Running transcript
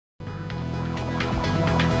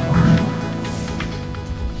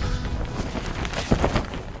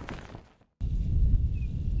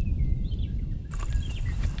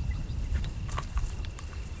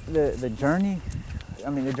The journey,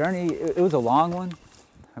 it was a long one.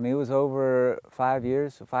 I mean, it was over 5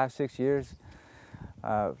 years, 5, 6 years.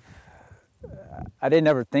 I didn't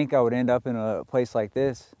ever think I would end up in a place like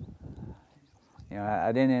this. You know,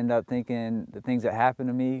 I didn't end up thinking the things that happened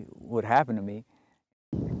to me would happen to me.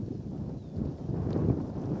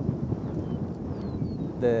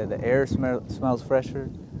 The air smells fresher.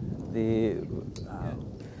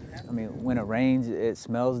 When it rains, it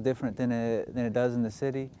smells different than it does in the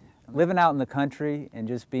city. Living out in the country and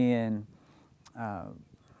just being not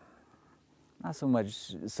so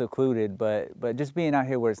much secluded, but just being out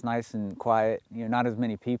here where it's nice and quiet. You know, not as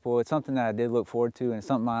many people. It's something that I did look forward to, and it's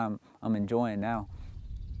something I'm enjoying now.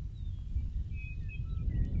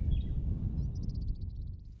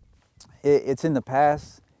 It's in the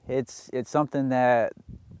past. It's something that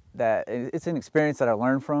it's an experience that I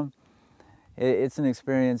learned from. It's an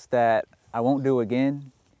experience that I won't do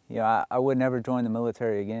again. You know, I would never join the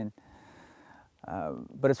military again.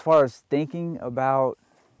 But as far as thinking about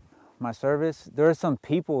my service, there are some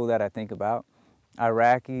people that I think about.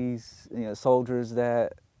 Iraqis, you know, soldiers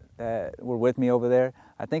that were with me over there.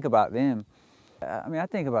 I think about them. I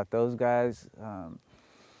think about those guys.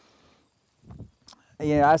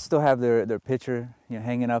 I still have their picture, you know,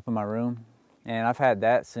 hanging up in my room, and I've had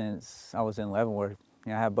that since I was in Leavenworth.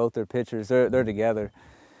 You know, I have both their pictures. They're together,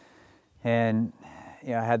 and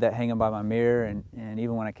you know, I had that hanging by my mirror, and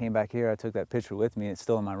even when I came back here, I took that picture with me. It's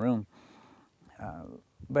still in my room.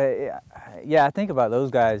 But yeah, I think about those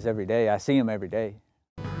guys every day. I see them every day.